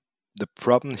The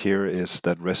problem here is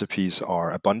that recipes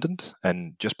are abundant,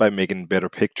 and just by making better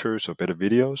pictures or better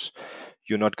videos,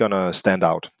 you're not gonna stand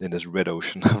out in this red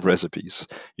ocean of recipes.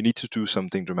 You need to do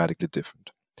something dramatically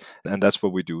different. And that's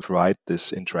what we do, provide this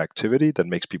interactivity that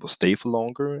makes people stay for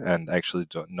longer and actually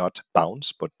not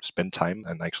bounce, but spend time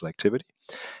and actual activity.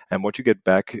 And what you get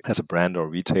back as a brand or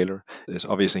retailer is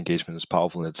obviously engagement is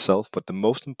powerful in itself, but the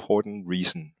most important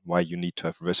reason why you need to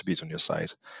have recipes on your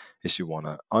site is you want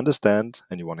to understand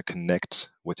and you want to connect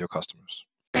with your customers.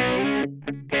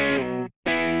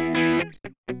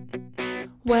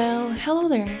 Well, hello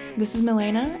there. This is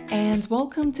Milena, and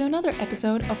welcome to another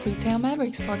episode of Retail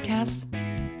Mavericks podcast.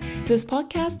 This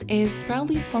podcast is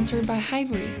proudly sponsored by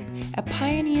Hivory, a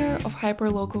pioneer of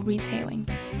hyperlocal retailing.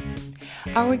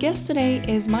 Our guest today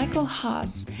is Michael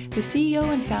Haas, the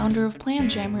CEO and founder of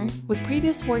PlantJammer, with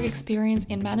previous work experience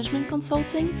in management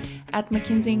consulting at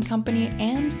McKinsey & Company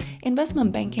and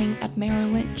investment banking at Merrill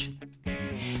Lynch.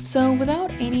 So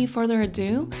without any further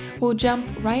ado, we'll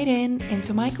jump right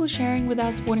into Michael sharing with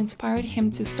us what inspired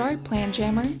him to start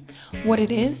PlantJammer, what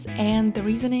it is, and the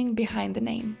reasoning behind the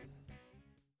name.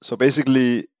 So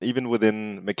basically, even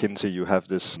within McKinsey, you have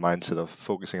this mindset of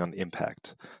focusing on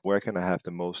impact. Where can I have the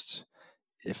most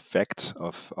effect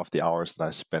of the hours that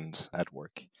I spend at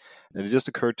work? And it just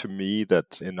occurred to me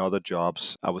that in other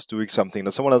jobs, I was doing something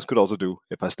that someone else could also do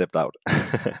if I stepped out.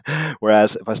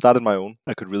 Whereas if I started my own,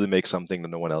 I could really make something that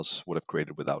no one else would have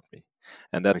created without me.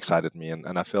 And that excited me.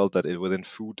 And I felt that within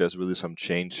food, there's really some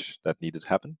change that needed to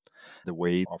happen. The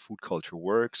way our food culture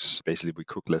works, basically, we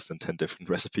cook less than 10 different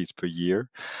recipes per year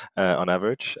on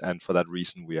average. And for that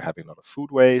reason, we are having a lot of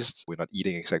food waste. We're not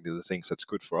eating exactly the things that's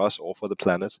good for us or for the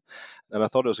planet. And I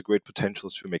thought there was a great potential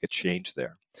to make a change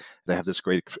there. They have this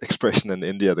great expression in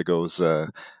India that goes, the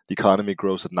economy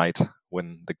grows at night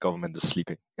when the government is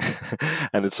sleeping.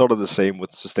 And it's sort of the same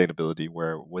with sustainability,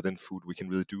 where within food we can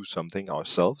really do something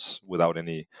ourselves without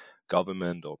any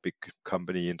government or big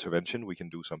company intervention. We can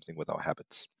do something with our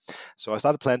habits. So I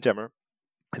started PlantJammer.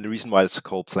 And the reason why it's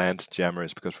called PlantJammer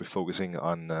is because we're focusing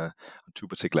on two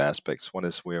particular aspects. One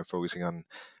is we're focusing on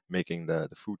making the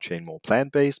food chain more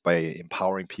plant-based by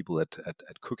empowering people at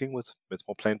cooking with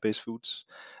more plant-based foods.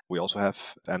 We also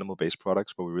have animal-based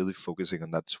products, but we're really focusing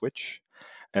on that switch.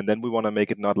 And then we want to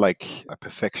make it not like a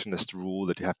perfectionist rule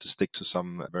that you have to stick to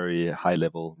some very high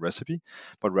level recipe,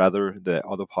 but rather the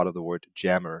other part of the word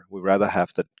jammer. We rather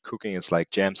have that cooking is like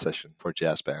jam session for a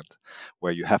jazz band,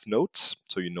 where you have notes,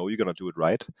 so you know you're going to do it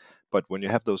right. But when you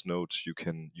have those notes, you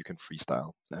can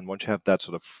freestyle. And once you have that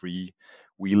sort of free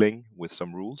wheeling with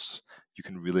some rules, you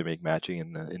can really make magic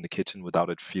in the kitchen without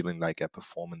it feeling like a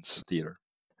performance theater.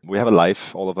 We have a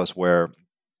life, all of us, where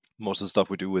most of the stuff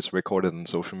we do is recorded on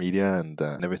social media and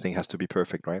everything has to be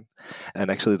perfect, right? And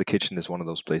actually, the kitchen is one of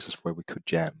those places where we could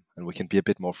jam and we can be a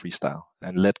bit more freestyle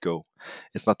and let go.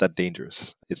 It's not that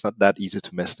dangerous. It's not that easy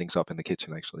to mess things up in the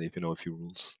kitchen, actually, if you know a few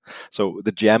rules. So,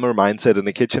 the jammer mindset in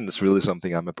the kitchen is really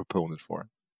something I'm a proponent for.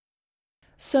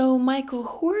 So, Michael,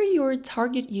 who are your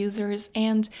target users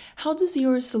and how does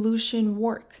your solution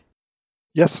work?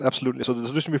 Yes, absolutely. So the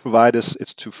solution we provide is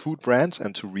it's to food brands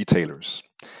and to retailers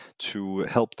to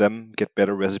help them get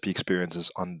better recipe experiences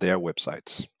on their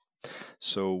websites.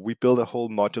 So we build a whole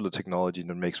modular technology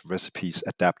that makes recipes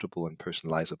adaptable and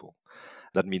personalizable.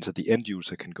 That means that the end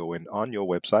user can go in on your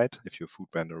website, if you're a food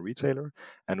brand or a retailer,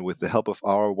 and with the help of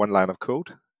our one line of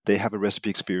code, they have a recipe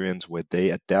experience where they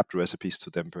adapt recipes to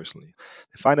them personally.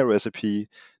 They find a recipe,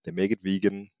 they make it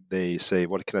vegan, they say,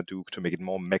 what can I do to make it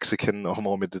more Mexican or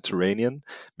more Mediterranean,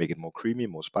 make it more creamy,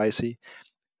 more spicy,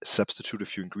 substitute a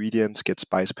few ingredients, get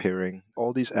spice pairing,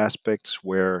 all these aspects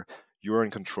where you're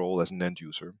in control as an end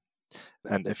user.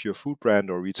 And if you're a food brand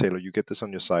or retailer, you get this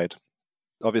on your site,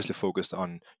 obviously focused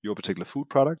on your particular food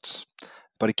products,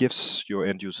 but it gives your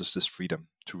end users this freedom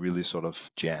to really sort of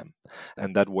jam.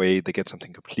 And that way they get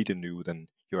something completely new than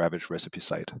your average recipe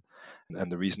site. And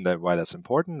the reason that why that's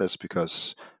important is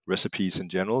because recipes in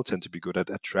general tend to be good at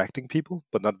attracting people,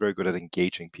 but not very good at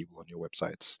engaging people on your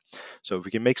websites. So if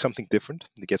we can make something different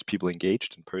that gets people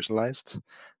engaged and personalized,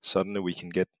 suddenly we can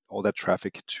get all that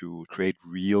traffic to create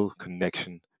real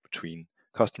connection between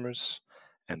customers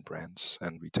and brands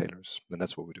and retailers. And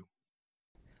that's what we do.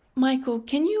 Michael,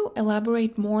 can you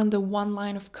elaborate more on the one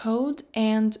line of code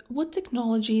and what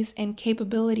technologies and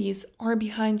capabilities are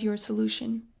behind your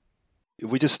solution?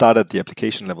 We just start at the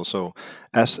application level. So,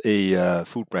 as a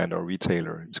food brand or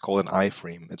retailer, it's called an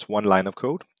iframe. It's one line of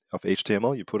code of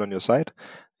HTML you put on your site.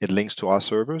 It links to our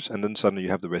servers, and then suddenly you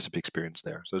have the recipe experience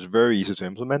there. So it's very easy to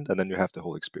implement, and then you have the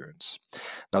whole experience.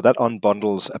 Now that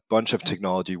unbundles a bunch of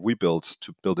technology we built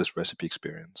to build this recipe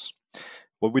experience.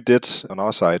 What we did on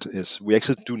our side is we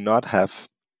actually do not have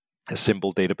a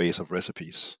simple database of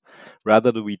recipes.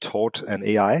 Rather, we taught an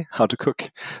AI how to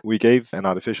cook. We gave an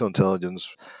artificial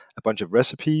intelligence a bunch of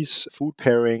recipes, food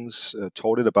pairings,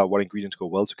 taught it about what ingredients go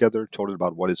well together, taught it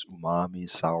about what is umami,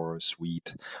 sour,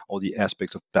 sweet, all the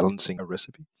aspects of balancing a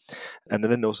recipe. And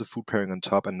then it knows the food pairing on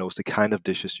top and knows the kind of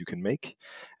dishes you can make.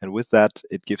 And with that,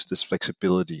 it gives this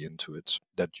flexibility into it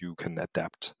that you can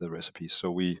adapt the recipes.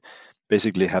 So we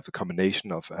basically have a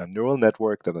combination of a neural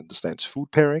network that understands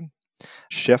food pairing.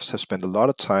 Chefs have spent a lot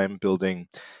of time building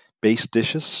base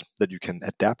dishes that you can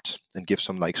adapt and give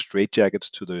some like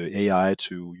straitjackets to the AI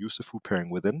to use the food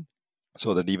pairing within.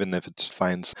 So that even if it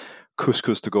finds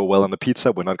couscous to go well on a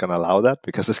pizza, we're not going to allow that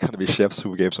because there's going to be chefs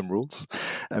who gave some rules.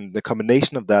 And the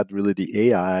combination of that, really the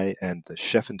AI and the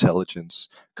chef intelligence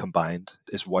combined,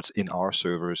 is what's in our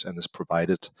servers and is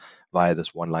provided via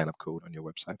this one line of code on your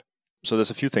website. So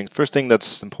there's a few things. First thing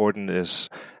that's important is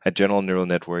a general neural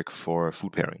network for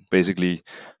food pairing. Basically,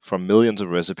 from millions of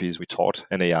recipes, we taught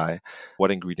an AI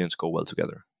what ingredients go well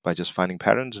together by just finding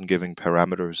patterns and giving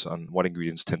parameters on what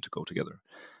ingredients tend to go together.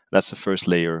 That's the first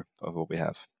layer of what we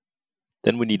have.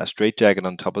 Then we need a straitjacket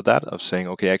on top of that of saying,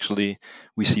 okay, actually,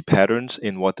 we see patterns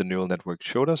in what the neural network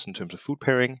showed us in terms of food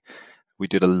pairing. We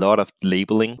did a lot of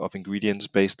labeling of ingredients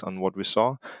based on what we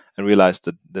saw and realized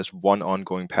that there's one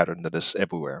ongoing pattern that is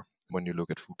everywhere when you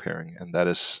look at food pairing, and that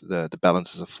is the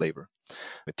balances of flavor.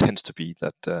 It tends to be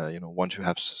that once you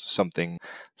have something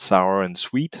sour and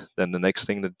sweet, then the next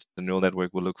thing that the neural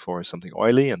network will look for is something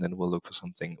oily, and then we'll look for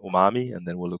something umami, and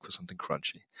then we'll look for something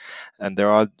crunchy. And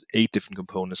there are 8 different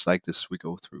components like this we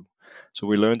go through. So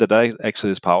we learned that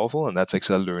actually is powerful, and that's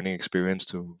actually a learning experience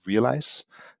to realize.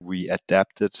 We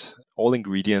adapted all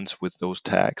ingredients with those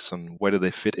tags and where do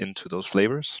they fit into those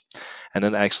flavors, and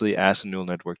then actually ask the neural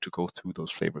network to go through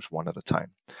those flavors one at a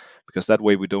time. Because that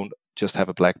way we don't just have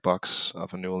a black box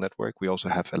of a neural network, we also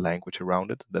have a language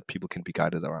around it that people can be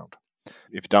guided around.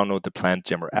 If you download the Plant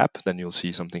Jammer app, then you'll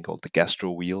see something called the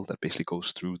Gastro Wheel that basically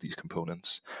goes through these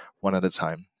components one at a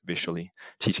time, visually,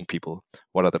 teaching people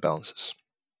what are the balances.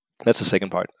 That's the second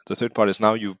part. The third part is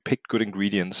now you've picked good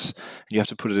ingredients and you have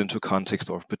to put it into context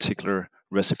of a particular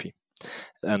recipe.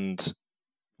 And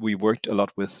we worked a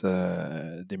lot with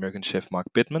the American chef Mark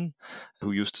Bittman,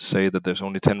 who used to say that there's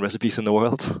only 10 recipes in the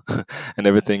world and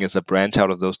everything is a branch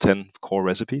out of those 10 core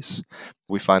recipes.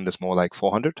 We find there's more like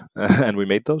 400 and we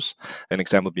made those. An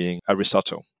example being a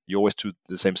risotto. You always do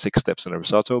the same 6 steps in a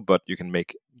risotto, but you can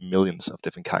make millions of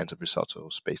different kinds of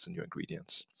risottos based on your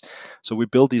ingredients. So we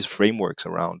build these frameworks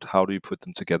around how do you put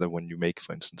them together when you make,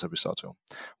 for instance, a risotto.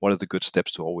 What are the good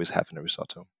steps to always have in a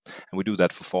risotto? And we do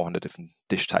that for 400 different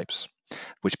dish types,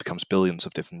 which becomes billions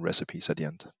of different recipes at the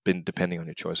end, depending on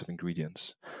your choice of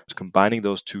ingredients. So combining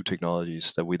those 2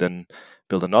 technologies, that we then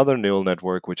build another neural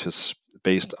network, which is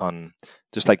based on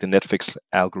just like the Netflix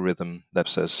algorithm that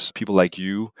says people like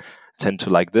you tend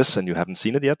to like this and you haven't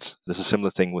seen it yet. There's a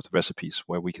similar thing with recipes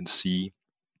where we can see,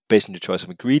 based on your choice of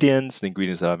ingredients, the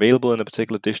ingredients that are available in a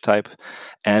particular dish type,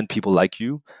 and people like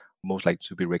you, most likely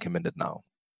to be recommended now.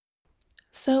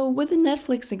 So, with the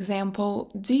Netflix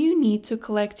example, do you need to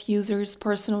collect users'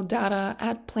 personal data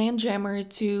at Plant Jammer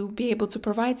to be able to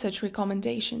provide such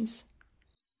recommendations?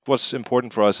 What's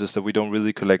important for us is that we don't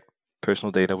really collect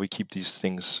personal data. We keep these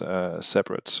things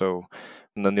separate. So,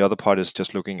 and then the other part is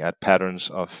just looking at patterns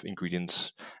of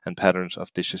ingredients and patterns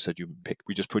of dishes that you pick.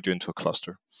 We just put you into a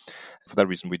cluster. For that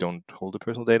reason, we don't hold the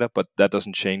personal data, but that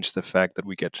doesn't change the fact that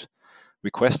we get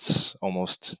requests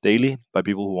almost daily by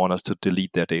people who want us to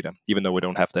delete their data, even though we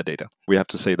don't have that data. We have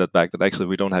to say that back, that actually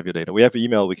we don't have your data. We have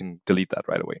email, we can delete that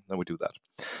right away, and we do that.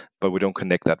 But we don't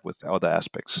connect that with other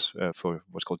aspects for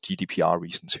what's called GDPR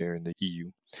reasons here in the EU.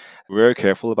 We're very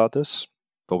careful about this,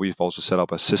 but we've also set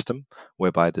up a system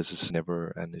whereby this is never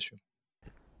an issue.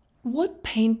 What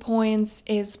pain points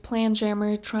is Plant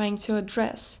Jammer trying to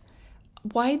address?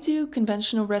 Why do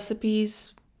conventional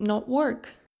recipes not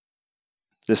work?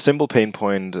 The simple pain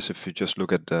point is if you just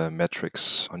look at the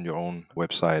metrics on your own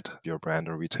website, your brand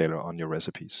or retailer on your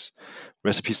recipes.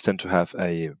 Recipes tend to have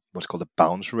what's called a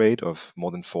bounce rate of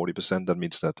more than 40%. That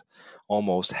means that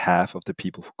almost half of the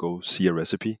people who go see a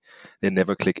recipe, they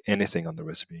never click anything on the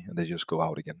recipe and they just go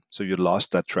out again. So you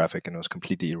lost that traffic and it was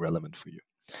completely irrelevant for you.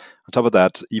 On top of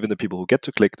that, even the people who get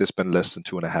to click, they spend less than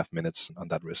 2.5 minutes on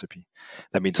that recipe.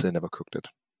 That means they never cooked it.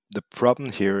 The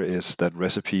problem here is that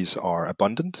recipes are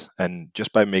abundant, and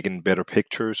just by making better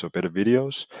pictures or better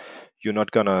videos, you're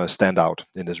not going to stand out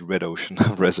in this red ocean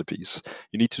of recipes.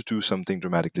 You need to do something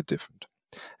dramatically different.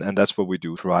 And that's what we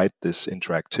do, provide this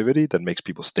interactivity that makes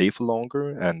people stay for longer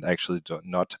and actually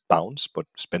not bounce, but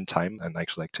spend time and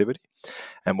actual activity.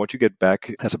 And what you get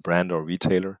back as a brand or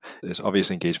retailer is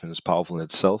obviously engagement is powerful in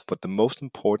itself, but the most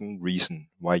important reason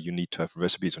why you need to have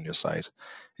recipes on your site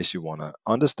is you want to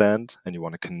understand and you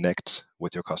want to connect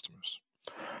with your customers.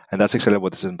 And that's exactly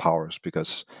what this empowers,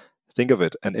 because think of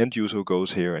it, an end user who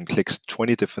goes here and clicks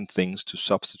 20 different things to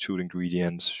substitute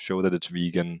ingredients, show that it's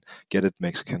vegan, get it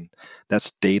Mexican.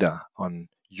 That's data on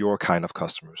your kind of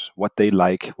customers, what they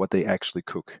like, what they actually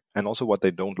cook, and also what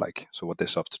they don't like, so what they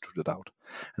substituted out.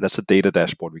 And that's a data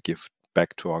dashboard we give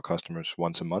back to our customers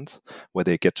once a month, where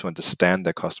they get to understand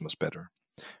their customers better.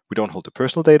 We don't hold the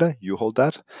personal data, you hold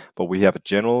that, but we have a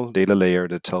general data layer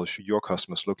that tells you your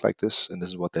customers look like this, and this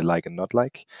is what they like and not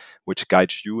like, which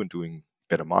guides you in doing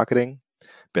better marketing,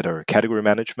 better category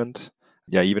management,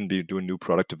 even be doing new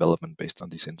product development based on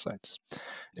these insights.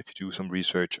 If you do some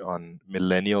research on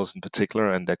millennials in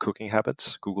particular and their cooking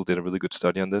habits, Google did a really good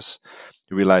study on this.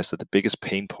 You realize that the biggest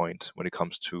pain point when it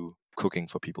comes to cooking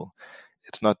for people,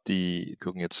 it's not the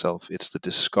cooking itself, it's the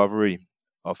discovery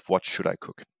of what should I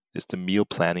cook. It's the meal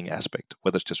planning aspect,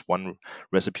 whether it's just one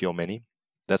recipe or many.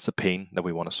 That's the pain that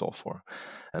we want to solve for.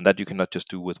 And that you cannot just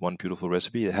do with one beautiful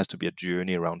recipe. It has to be a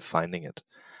journey around finding it,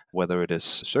 whether it is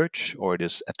search or it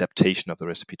is adaptation of the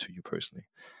recipe to you personally.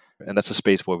 And that's a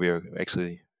space where we are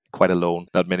actually quite alone,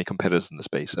 not many competitors in the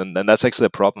space. And that's actually a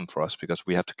problem for us, because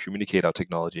we have to communicate our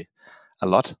technology a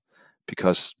lot,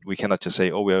 because we cannot just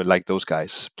say, oh, we're like those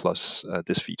guys plus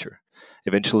this feature.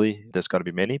 Eventually, there's got to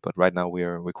be many, but right now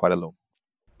we're quite alone.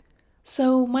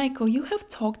 So, Michael, you have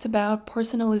talked about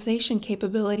personalization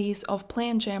capabilities of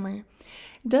PlanJammer.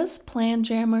 Does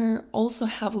PlanJammer also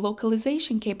have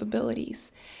localization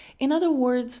capabilities? In other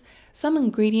words, some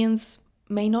ingredients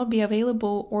may not be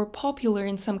available or popular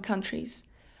in some countries.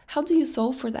 How do you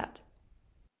solve for that?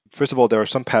 First of all, there are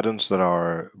some patterns that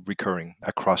are recurring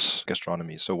across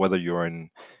gastronomy. So whether you're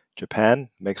in Japan,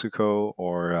 Mexico,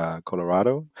 or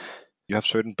Colorado, you have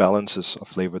certain balances of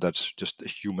flavor that's just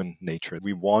human nature.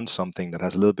 We want something that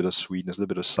has a little bit of sweetness, a little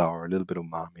bit of sour, a little bit of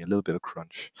umami, a little bit of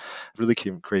crunch, really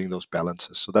creating those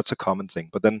balances. So that's a common thing.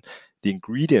 But then the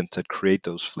ingredients that create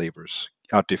those flavors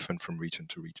are different from region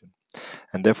to region.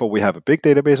 And therefore, we have a big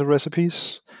database of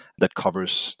recipes that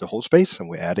covers the whole space, and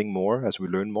we're adding more as we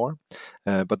learn more.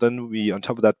 But then we, on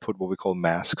top of that, put what we call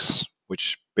masks,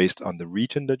 which based on the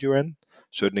region that you're in,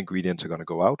 certain ingredients are going to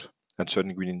go out and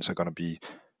certain ingredients are going to be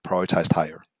prioritized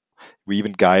higher. We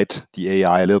even guide the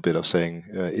AI a little bit of saying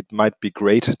it might be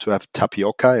great to have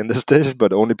tapioca in this dish,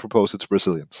 but only propose it to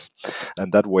Brazilians.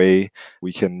 And that way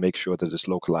we can make sure that it's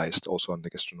localized also on the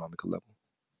gastronomical level.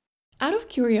 Out of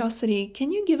curiosity,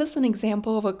 can you give us an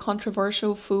example of a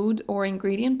controversial food or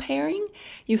ingredient pairing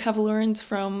you have learned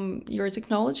from your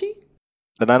technology?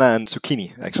 Banana and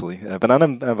zucchini, actually. Banana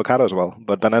and avocado as well.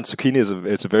 But banana and zucchini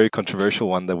is a very controversial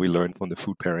one that we learned from the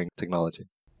food pairing technology.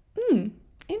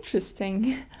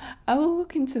 Interesting. I will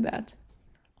look into that.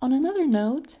 On another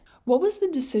note, what was the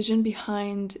decision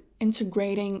behind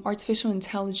integrating artificial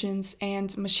intelligence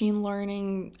and machine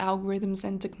learning algorithms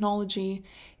and technology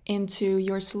into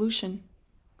your solution?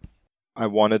 I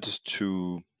wanted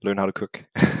to learn how to cook.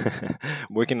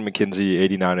 Working in McKinsey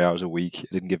 80, 90 hours a week,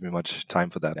 it didn't give me much time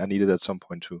for that. I needed at some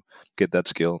point to get that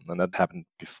skill, and that happened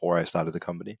before I started the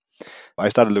company. I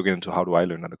started looking into how do I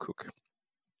learn how to cook.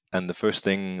 And the first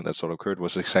thing that sort of occurred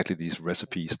was exactly these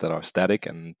recipes that are static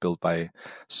and built by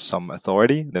some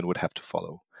authority, then would have to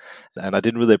follow. And I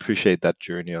didn't really appreciate that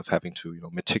journey of having to,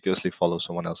 meticulously follow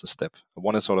someone else's step. I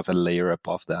wanted sort of a layer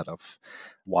above that of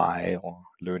why or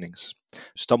learnings.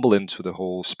 Stumble into the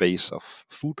whole space of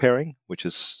food pairing, which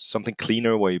is something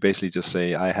cleaner where you basically just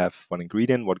say, I have one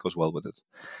ingredient, what goes well with it?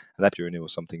 And that journey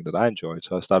was something that I enjoyed.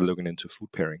 So I started looking into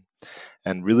food pairing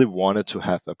and really wanted to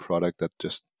have a product that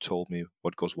just told me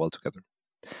what goes well together.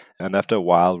 And after a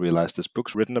while, realized there's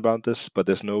books written about this, but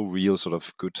there's no real sort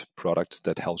of good product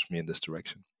that helps me in this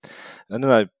direction. And then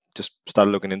I just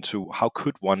started looking into how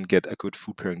could one get a good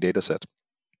food pairing data set.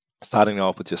 Starting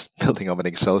off with just building up an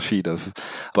Excel sheet of a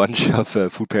bunch of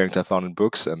food pairings I found in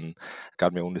books and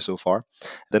got me only so far.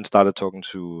 Then started talking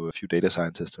to a few data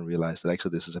scientists and realized that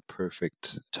actually this is a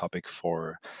perfect topic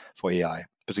for AI.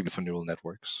 particularly for neural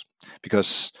networks,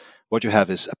 because what you have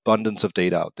is abundance of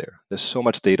data out there. There's so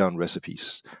much data on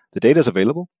recipes. The data is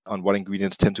available on what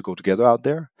ingredients tend to go together out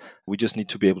there. We just need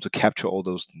to be able to capture all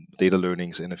those data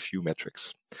learnings in a few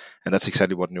metrics. And that's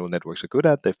exactly what neural networks are good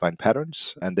at. They find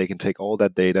patterns and they can take all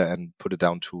that data and put it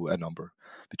down to a number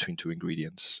between two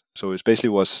ingredients. So it basically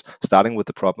was starting with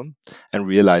the problem and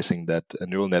realizing that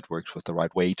neural networks was the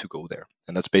right way to go there.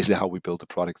 And that's basically how we built the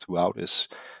product throughout, is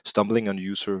stumbling on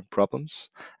user problems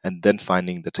and then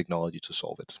finding the technology to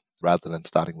solve it, rather than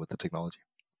starting with the technology.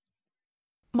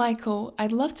 Michael,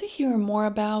 I'd love to hear more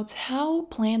about how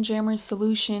PlantJammer's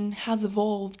solution has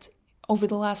evolved over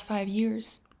the last 5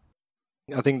 years.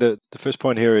 I think the first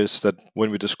point here is that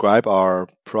when we describe our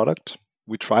product,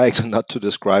 we try actually not to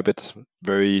describe it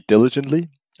very diligently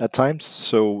at times,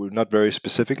 so not very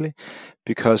specifically,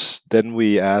 because then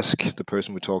we ask the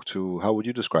person we talk to, how would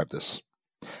you describe this?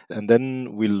 And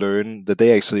then we learn that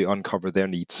they actually uncover their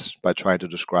needs by trying to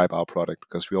describe our product,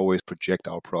 because we always project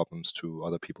our problems to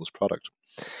other people's product.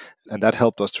 And that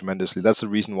helped us tremendously. That's the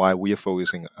reason why we are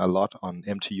focusing a lot on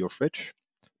empty your fridge,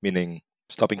 meaning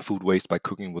stopping food waste by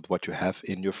cooking with what you have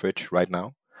in your fridge right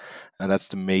now. And that's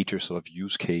the major sort of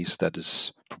use case that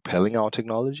is propelling our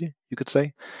technology, you could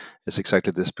say. It's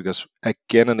exactly this, because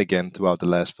again and again throughout the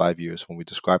last 5 years, when we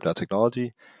described our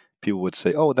technology, people would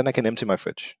say, oh, then I can empty my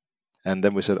fridge. And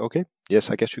then we said, okay, yes,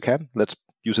 I guess you can. Let's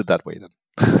use it that way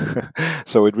then.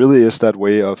 So it really is that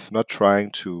way of not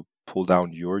trying to pull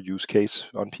down your use case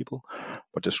on people,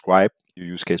 but describe your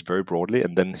use case very broadly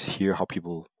and then hear how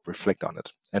people reflect on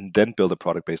it. And then build a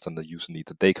product based on the user need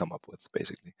that they come up with,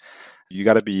 basically. You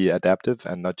got to be adaptive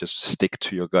and not just stick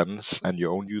to your guns and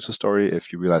your own user story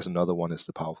if you realize another one is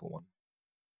the powerful one.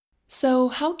 So,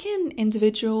 how can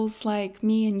individuals like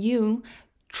me and you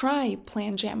try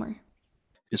PlantJammer?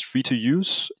 It's free to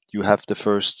use. You have the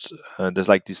first, there's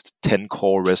like these 10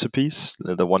 core recipes,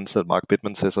 the ones that Mark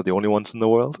Bittman says are the only ones in the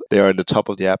world. They are in the top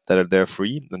of the app that are there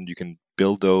free, and you can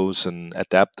build those and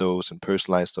adapt those and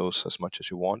personalize those as much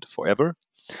as you want forever.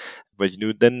 But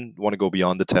you then want to go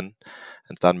beyond the 10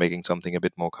 and start making something a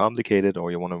bit more complicated,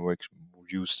 or you want to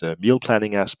use the meal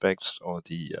planning aspects or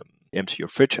the empty your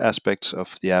fridge aspects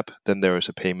of the app, then there is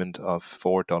a payment of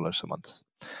 $4 a month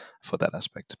for that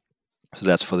aspect. So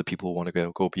that's for the people who want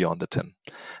to go beyond the 10.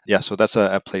 Yeah, so that's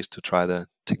a place to try the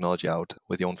technology out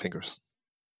with your own fingers.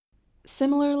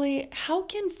 Similarly, how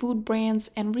can food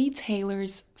brands and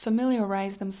retailers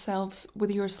familiarize themselves with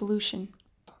your solution?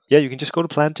 Yeah, you can just go to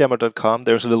plantjammer.com.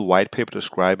 There's a little white paper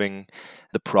describing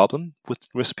the problem with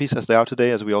recipes as they are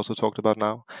today, as we also talked about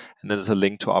now. And then there's a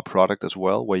link to our product as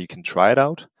well, where you can try it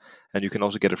out. And you can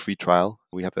also get a free trial.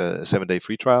 We have a 7-day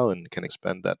free trial and can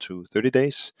expand that to 30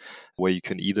 days, where you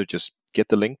can either just get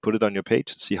the link, put it on your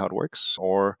page and see how it works,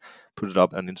 or put it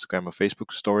up on Instagram or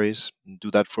Facebook stories, do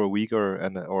that for a week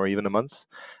or even a month.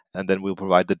 And then we'll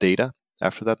provide the data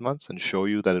after that month and show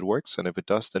you that it works. And if it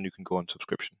does, then you can go on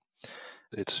subscription.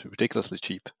 It's ridiculously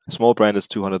cheap. A small brand is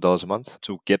 $200 a month.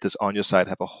 To get this on your site,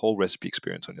 have a whole recipe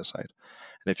experience on your site.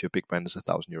 And if you're a big brand, it's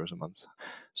 €1,000 a month.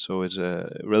 So it's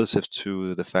relative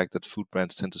to the fact that food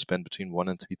brands tend to spend between €1,000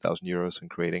 and €3,000 in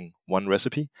creating one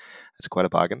recipe. It's quite a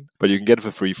bargain. But you can get it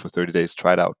for free for 30 days.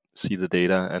 Try it out, see the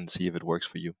data, and see if it works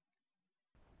for you.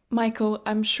 Michael,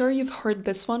 I'm sure you've heard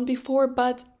this one before,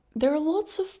 but there are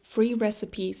lots of free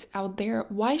recipes out there.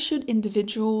 Why should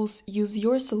individuals use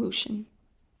your solution?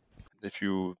 If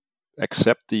you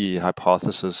accept the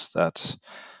hypothesis that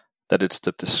it's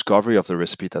the discovery of the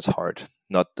recipe that's hard,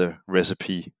 not the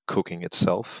recipe cooking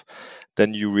itself,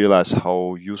 then you realize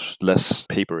how useless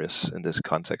paper is in this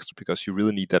context, because you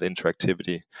really need that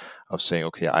interactivity of saying,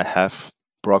 okay, I have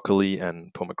broccoli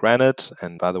and pomegranate,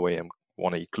 and by the way, I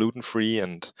want to eat gluten-free,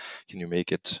 and can you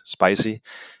make it spicy?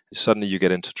 Suddenly you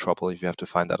get into trouble if you have to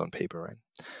find that on paper,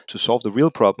 right? To solve the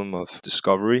real problem of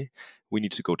discovery, we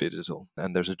need to go digital.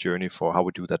 And there's a journey for how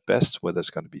we do that best, whether it's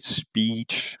going to be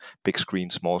speech, big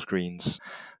screens, small screens,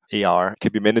 AR. It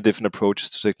can be many different approaches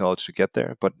to technology to get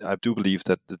there, but I do believe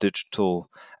that the digital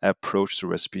approach to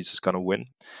recipes is going to win.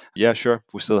 Yeah, sure,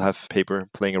 we still have paper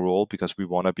playing a role because we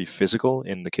want to be physical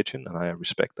in the kitchen, and I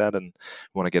respect that, and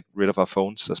we want to get rid of our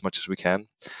phones as much as we can.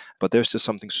 But there's just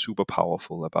something super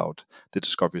powerful about the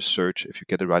discovery search if you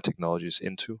get the right technologies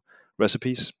into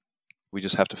recipes. We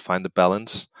just have to find the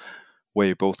balance where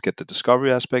you both get the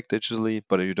discovery aspect digitally,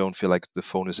 but you don't feel like the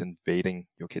phone is invading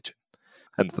your kitchen.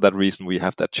 And for that reason, we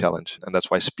have that challenge. And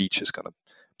that's why speech is going to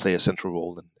play a central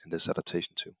role in this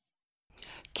adaptation too.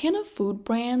 Can a food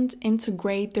brand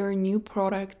integrate their new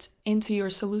product into your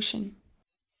solution?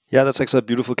 Yeah, that's actually a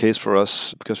beautiful case for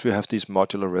us because we have these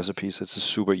modular recipes. It's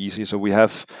super easy. So we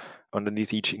have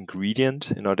underneath each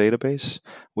ingredient in our database,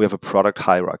 we have a product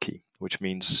hierarchy, which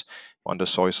means under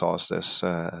soy sauce, there's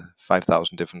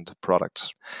 5,000 different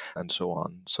products and so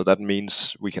on. So that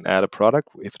means we can add a product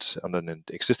if it's under an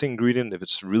existing ingredient. If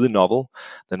it's really novel,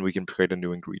 then we can create a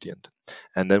new ingredient.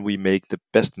 And then we make the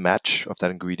best match of that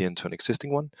ingredient to an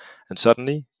existing one. And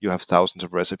suddenly you have thousands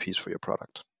of recipes for your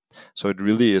product. So it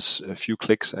really is a few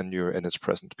clicks and it's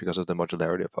present because of the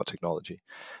modularity of our technology.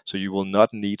 So you will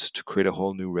not need to create a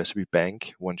whole new recipe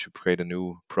bank once you create a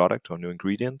new product or new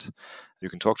ingredient. You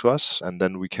can talk to us and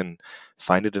then we can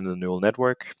find it in the neural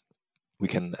network. We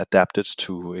can adapt it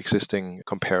to existing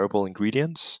comparable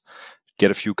ingredients, get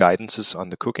a few guidances on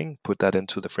the cooking, put that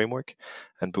into the framework,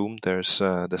 and boom, there's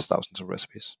thousands of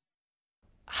recipes.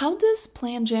 How does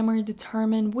PlanJammer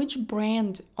determine which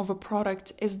brand of a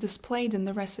product is displayed in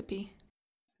the recipe?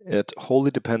 It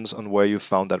wholly depends on where you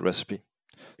found that recipe.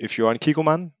 If you're on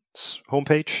Kikkoman's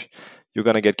homepage, you're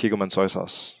going to get Kikkoman soy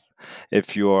sauce.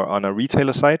 If you're on a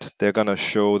retailer site, they're going to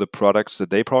show the products that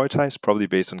they prioritize, probably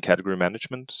based on category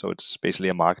management. So it's basically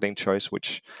a marketing choice,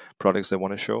 which products they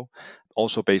want to show.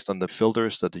 Also based on the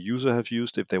filters that the user have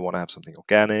used. If they want to have something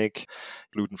organic,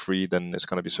 gluten-free, then it's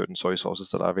going to be certain soy sauces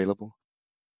that are available.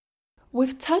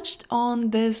 We've touched on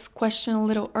this question a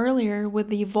little earlier with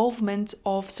the evolvement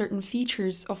of certain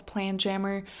features of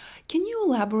PlanJammer. Can you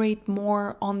elaborate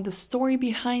more on the story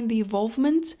behind the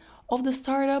evolvement of the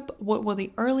startup? What were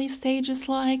the early stages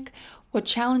like? What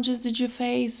challenges did you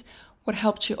face? What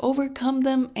helped you overcome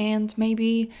them? And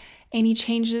maybe any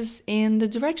changes in the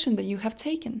direction that you have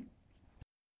taken?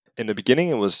 In the beginning,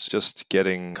 it was just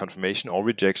getting confirmation or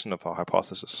rejection of our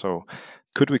hypothesis. So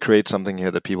could we create something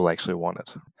here that people actually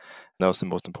wanted? That was the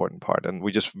most important part. And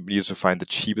we just needed to find the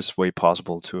cheapest way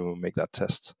possible to make that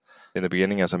test. In the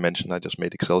beginning, as I mentioned, I just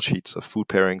made Excel sheets of food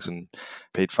pairings and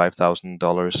paid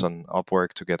 $5,000 on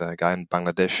Upwork to get a guy in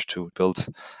Bangladesh to build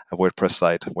a WordPress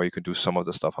site where you could do some of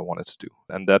the stuff I wanted to do.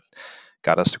 And that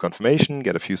got us to confirmation,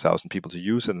 get a few thousand people to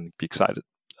use it and be excited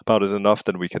about it enough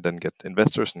that we could then get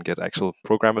investors and get actual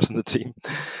programmers in the team.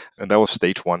 And that was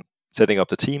stage one. Setting up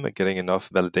the team and getting enough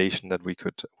validation that we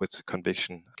could, with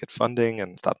conviction, get funding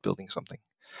and start building something.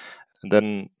 And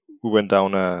then we went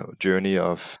down a journey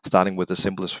of starting with the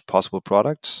simplest possible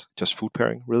product, just food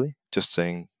pairing, really, just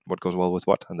saying what goes well with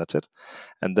what, and that's it.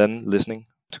 And then listening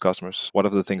to customers. What are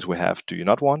the things we have do you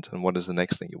not want, and what is the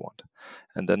next thing you want?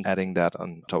 And then adding that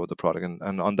on top of the product.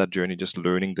 And on that journey, just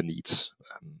learning the needs.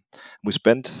 We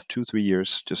spent 2-3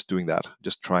 years just doing that,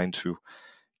 just trying to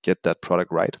get that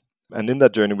product right. And in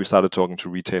that journey, we started talking to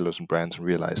retailers and brands and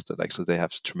realized that actually they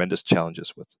have tremendous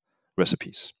challenges with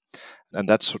recipes. And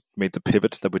that's what made the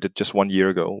pivot that we did just 1 year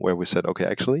ago, where we said, okay,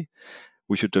 actually,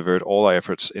 we should divert all our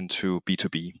efforts into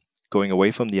B2B, going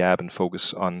away from the app and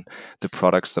focus on the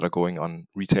products that are going on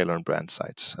retailer and brand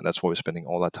sites. And that's what we're spending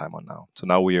all that time on now. So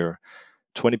now we are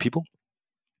 20 people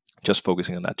just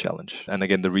focusing on that challenge. And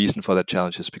again, the reason for that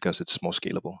challenge is because it's more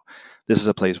scalable. This is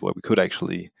a place where we could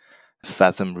actually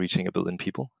fathom reaching 1 billion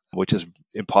people, which is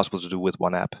impossible to do with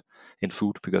one app in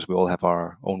food because we all have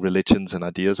our own religions and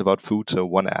ideas about food. So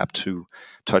one app to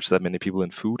touch that many people in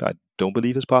food, I don't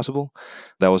believe is possible.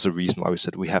 That was the reason why we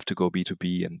said we have to go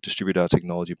B2B and distribute our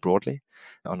technology broadly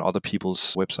on other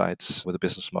people's websites with a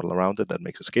business model around it that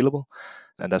makes it scalable.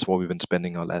 And that's what we've been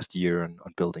spending our last year on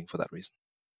building for that reason.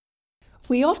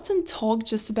 We often talk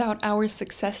just about our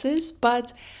successes,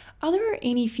 but are there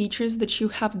any features that you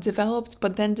have developed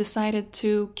but then decided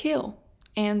to kill?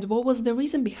 And what was the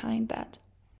reason behind that?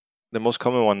 The most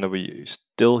common one that we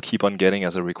still keep on getting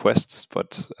as a request,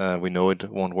 but we know it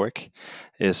won't work,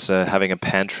 is having a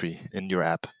pantry in your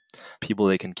app. People,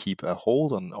 they can keep a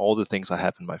hold on all the things I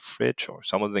have in my fridge, or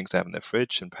some of the things they have in their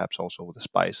fridge, and perhaps also the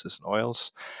spices and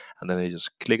oils. And then they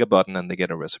just click a button and they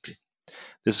get a recipe.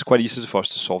 This is quite easy for us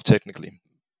to solve technically.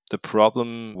 The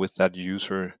problem with that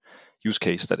use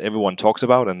case that everyone talks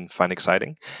about and find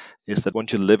exciting is that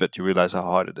once you live it, you realize how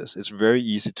hard it is. It's very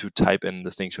easy to type in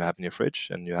the things you have in your fridge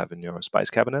and you have in your spice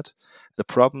cabinet. The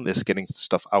problem is getting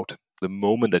stuff out. The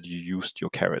moment that you used your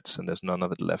carrots and there's none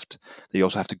of it left, you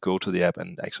also have to go to the app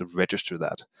and actually register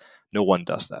that. No one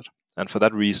does that. And for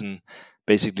that reason,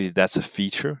 basically that's a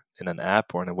feature in an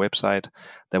app or in a website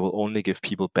that will only give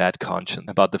people bad conscience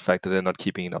about the fact that they're not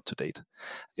keeping it up to date.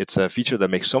 It's a feature that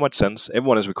makes so much sense.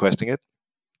 Everyone is requesting it.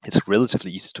 It's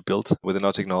relatively easy to build within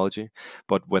our technology,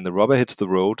 but when the rubber hits the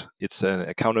road, it's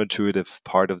a counterintuitive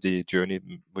part of the journey,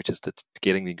 which is that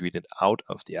getting the ingredient out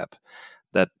of the app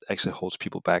that actually holds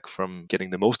people back from getting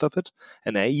the most of it,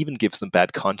 and it even gives them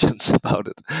bad conscience about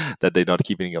it, that they're not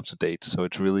keeping it up to date. So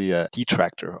it's really a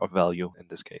detractor of value in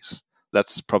this case.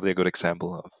 That's probably a good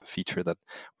example of a feature that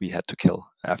we had to kill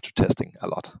after testing a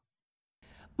lot.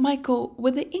 Michael,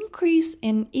 with the increase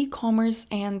in e-commerce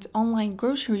and online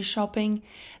grocery shopping,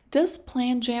 does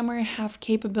PlanJammer have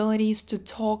capabilities to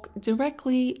talk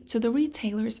directly to the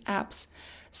retailers' apps,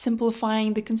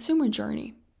 simplifying the consumer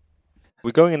journey? We're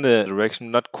going in the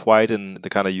direction, not quite in the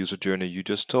kind of user journey you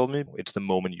just told me. It's the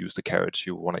moment you use the carrots,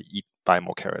 you want to buy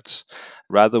more carrots.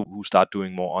 Rather, who start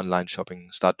doing more online shopping,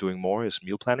 start doing more is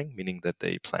meal planning, meaning that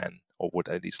they plan or would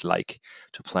at least like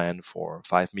to plan for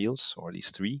 5 meals or at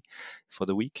least 3 for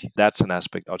the week. That's an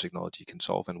aspect our technology can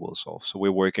solve and will solve. So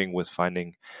we're working with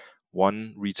finding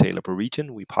one retailer per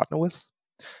region we partner with,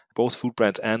 both food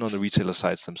brands and on the retailer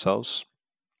sites themselves.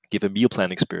 Give a meal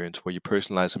plan experience where you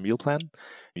personalize a meal plan.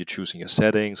 You're choosing your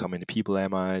settings. How many people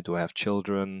am I? Do I have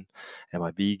children? Am I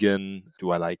vegan?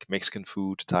 Do I like Mexican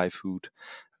food, Thai food?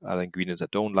 Are there ingredients I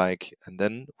don't like? And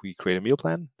then we create a meal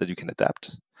plan that you can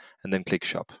adapt and then click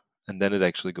shop. And then it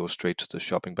actually goes straight to the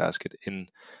shopping basket in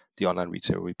the online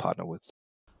retailer we partner with.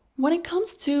 When it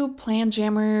comes to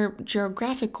PlanJammer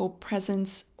geographical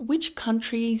presence, which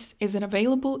countries is it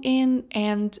available in,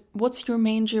 and what's your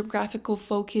main geographical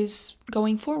focus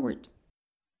going forward?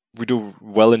 We do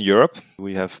well in Europe.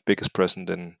 We have biggest presence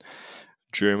in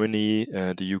Germany,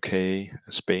 the UK,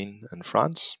 Spain, and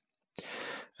France.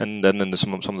 And then in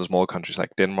some of the small countries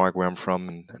like Denmark, where I'm from,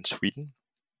 and Sweden.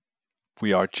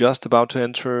 We are just about to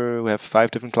enter. We have 5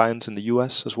 different clients in the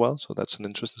US as well, so that's an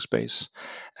interesting space.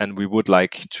 And we would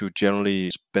like to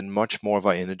generally spend much more of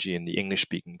our energy in the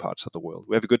English-speaking parts of the world.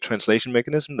 We have a good translation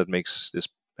mechanism that makes this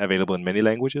available in many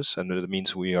languages, and it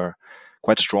means we are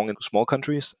quite strong in small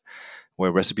countries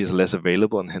where recipes are less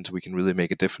available, and hence we can really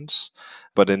make a difference.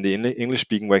 But in the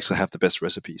English-speaking, we actually have the best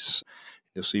recipes.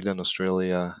 New Zealand,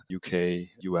 Australia, UK,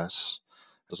 US.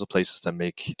 Those are places that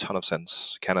make a ton of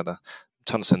sense. Canada.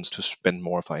 Ton of sense to spend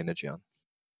more of our energy on.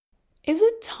 Is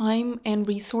it time and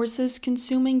resources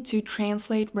consuming to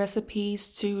translate recipes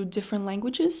to different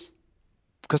languages?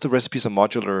 Because the recipes are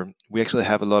modular, we actually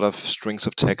have a lot of strings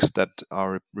of text that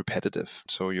are repetitive.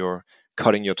 So you're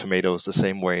cutting your tomatoes the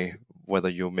same way, whether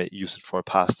you may use it for a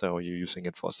pasta or you're using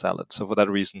it for a salad. So for that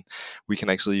reason, we can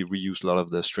actually reuse a lot of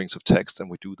the strings of text, and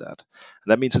we do that.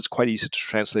 And that means it's quite easy to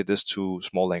translate this to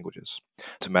small languages.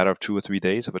 It's a matter of 2 or 3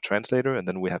 days of a translator, and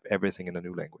then we have everything in a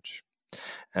new language.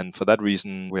 And for that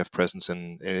reason, we have presence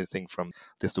in anything from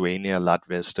Lithuania,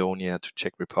 Latvia, Estonia, to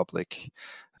Czech Republic,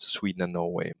 to Sweden and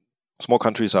Norway. Small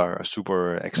countries are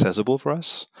super accessible for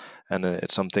us, and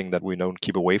it's something that we don't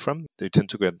keep away from. They tend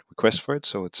to get requests for it,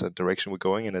 so it's a direction we're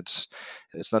going, and it's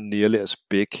not nearly as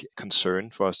big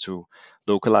concern for us to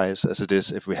localize as it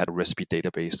is if we had a recipe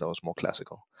database that was more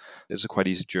classical. It's a quite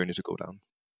easy journey to go down.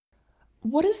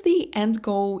 What is the end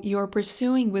goal you're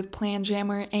pursuing with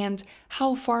PlanJammer, and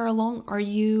how far along are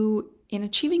you in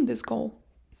achieving this goal?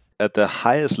 At the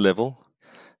highest level,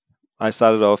 I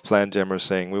started off PlanJammer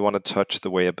saying we want to touch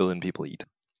the way 1 billion people eat.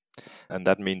 And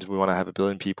that means we want to have 1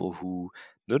 billion people who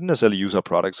don't necessarily use our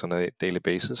products on a daily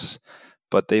basis,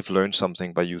 but they've learned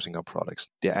something by using our products.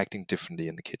 They're acting differently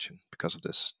in the kitchen because of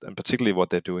this. And particularly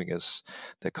what they're doing is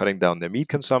they're cutting down their meat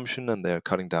consumption and they're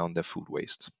cutting down their food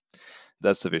waste.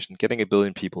 That's the vision, getting 1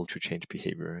 billion people to change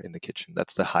behavior in the kitchen.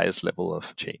 That's the highest level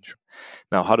of change.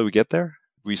 Now, how do we get there?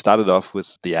 We started off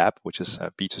with the app, which is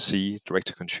a B2C,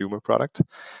 direct-to-consumer product,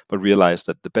 but realized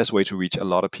that the best way to reach a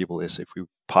lot of people is if we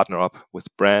partner up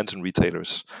with brands and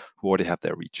retailers who already have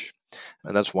their reach.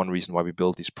 And that's one reason why we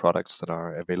build these products that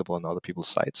are available on other people's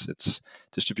sites. It's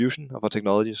distribution of our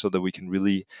technology so that we can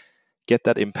really get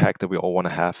that impact that we all want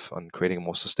to have on creating a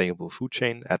more sustainable food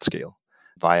chain at scale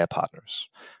via partners.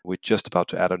 We're just about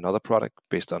to add another product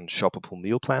based on shoppable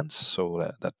meal plans,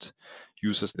 so that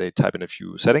users, they type in a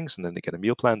few settings and then they get a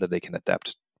meal plan that they can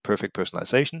adapt, perfect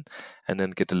personalization, and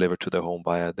then get delivered to their home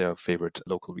via their favorite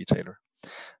local retailer.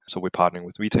 So we're partnering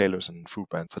with retailers and food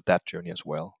brands for that journey as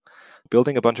well.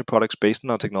 Building a bunch of products based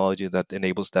on our technology that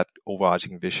enables that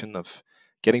overarching vision of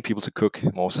getting people to cook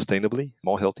more sustainably,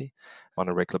 more healthy on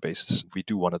a regular basis. We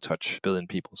do want to touch 1 billion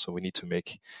people, so we need to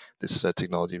make this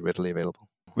technology readily available.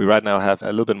 We right now have a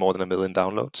little bit more than 1 million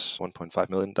downloads, 1.5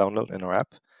 million download in our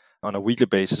app. On a weekly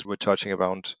basis, we're touching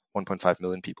around 1.5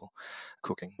 million people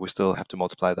cooking. We still have to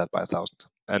multiply that by 1,000.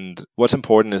 And what's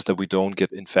important is that we don't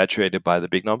get infatuated by the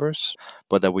big numbers,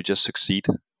 but that we just succeed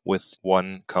with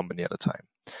one company at a time.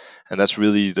 And that's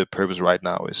really the purpose right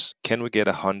now is, can we get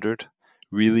 100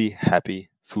 really happy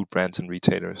food brands and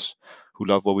retailers who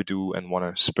love what we do and want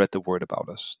to spread the word about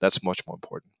us? That's much more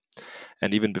important.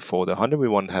 And even before the 100, we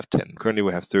want to have 10. Currently,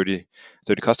 we have 30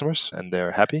 customers, and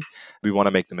they're happy. We want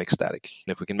to make them ecstatic.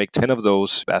 And if we can make 10 of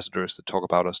those ambassadors that talk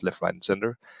about us left, right, and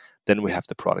center, then we have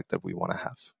the product that we want to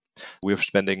have. We're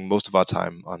spending most of our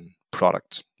time on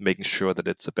product, making sure that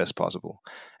it's the best possible.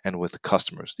 And with the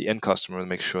customers, the end customer,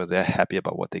 make sure they're happy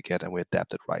about what they get and we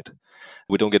adapt it right.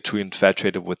 We don't get too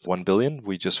infatuated with 1 billion.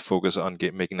 We just focus on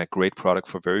making a great product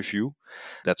for very few.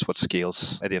 That's what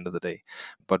scales at the end of the day.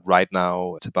 But right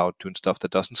now, it's about doing stuff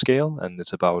that doesn't scale, and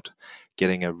it's about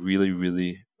getting a really,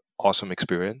 really awesome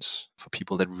experience for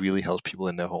people that really helps people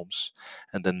in their homes.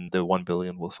 And then the 1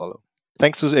 billion will follow.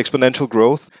 Thanks to exponential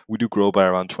growth, we do grow by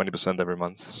around 20% every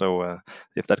month. So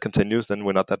if that continues, then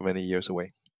we're not that many years away.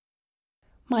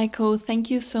 Michael, thank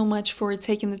you so much for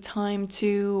taking the time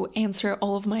to answer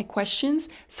all of my questions.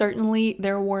 Certainly,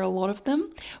 there were a lot of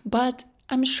them, but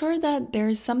I'm sure that there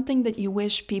is something that you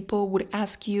wish people would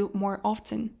ask you more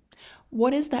often.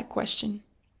 What is that question?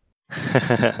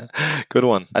 Good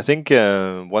one. I think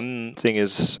one thing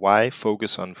is, why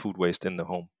focus on food waste in the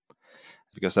home?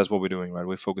 Because that's what we're doing, right?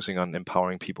 We're focusing on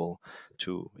empowering people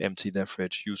to empty their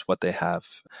fridge, use what they have.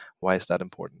 Why is that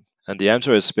important? And the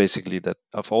answer is basically that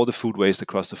of all the food waste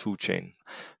across the food chain,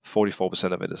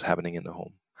 44% of it is happening in the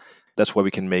home. That's where we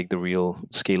can make the real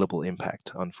scalable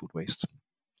impact on food waste.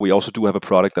 We also do have a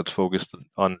product that's focused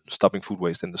on stopping food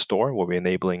waste in the store, where we're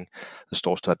enabling the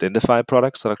stores to identify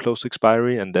products that are close to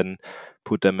expiry and then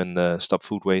put them in the Stop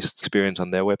Food Waste experience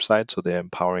on their website. So they're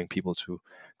empowering people to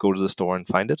go to the store and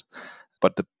find it.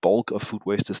 But the bulk of food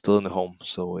waste is still in the home.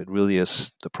 So it really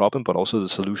is the problem, but also the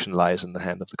solution lies in the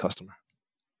hand of the customer.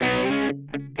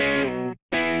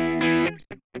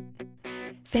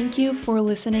 Thank you for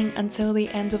listening until the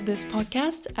end of this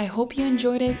podcast. I hope you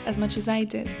enjoyed it as much as I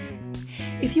did.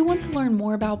 If you want to learn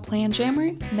more about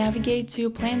Planjammer, navigate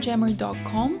to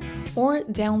planjammer.com or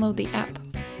download the app.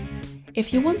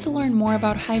 If you want to learn more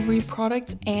about Hivery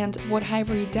products and what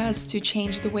Hivery does to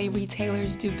change the way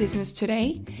retailers do business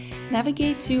today,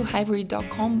 navigate to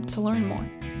hivery.com to learn more.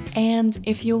 And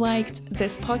if you liked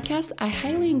this podcast, I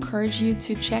highly encourage you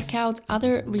to check out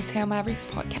other Retail Mavericks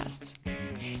podcasts.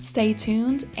 Stay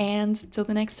tuned, and till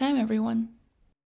the next time, everyone.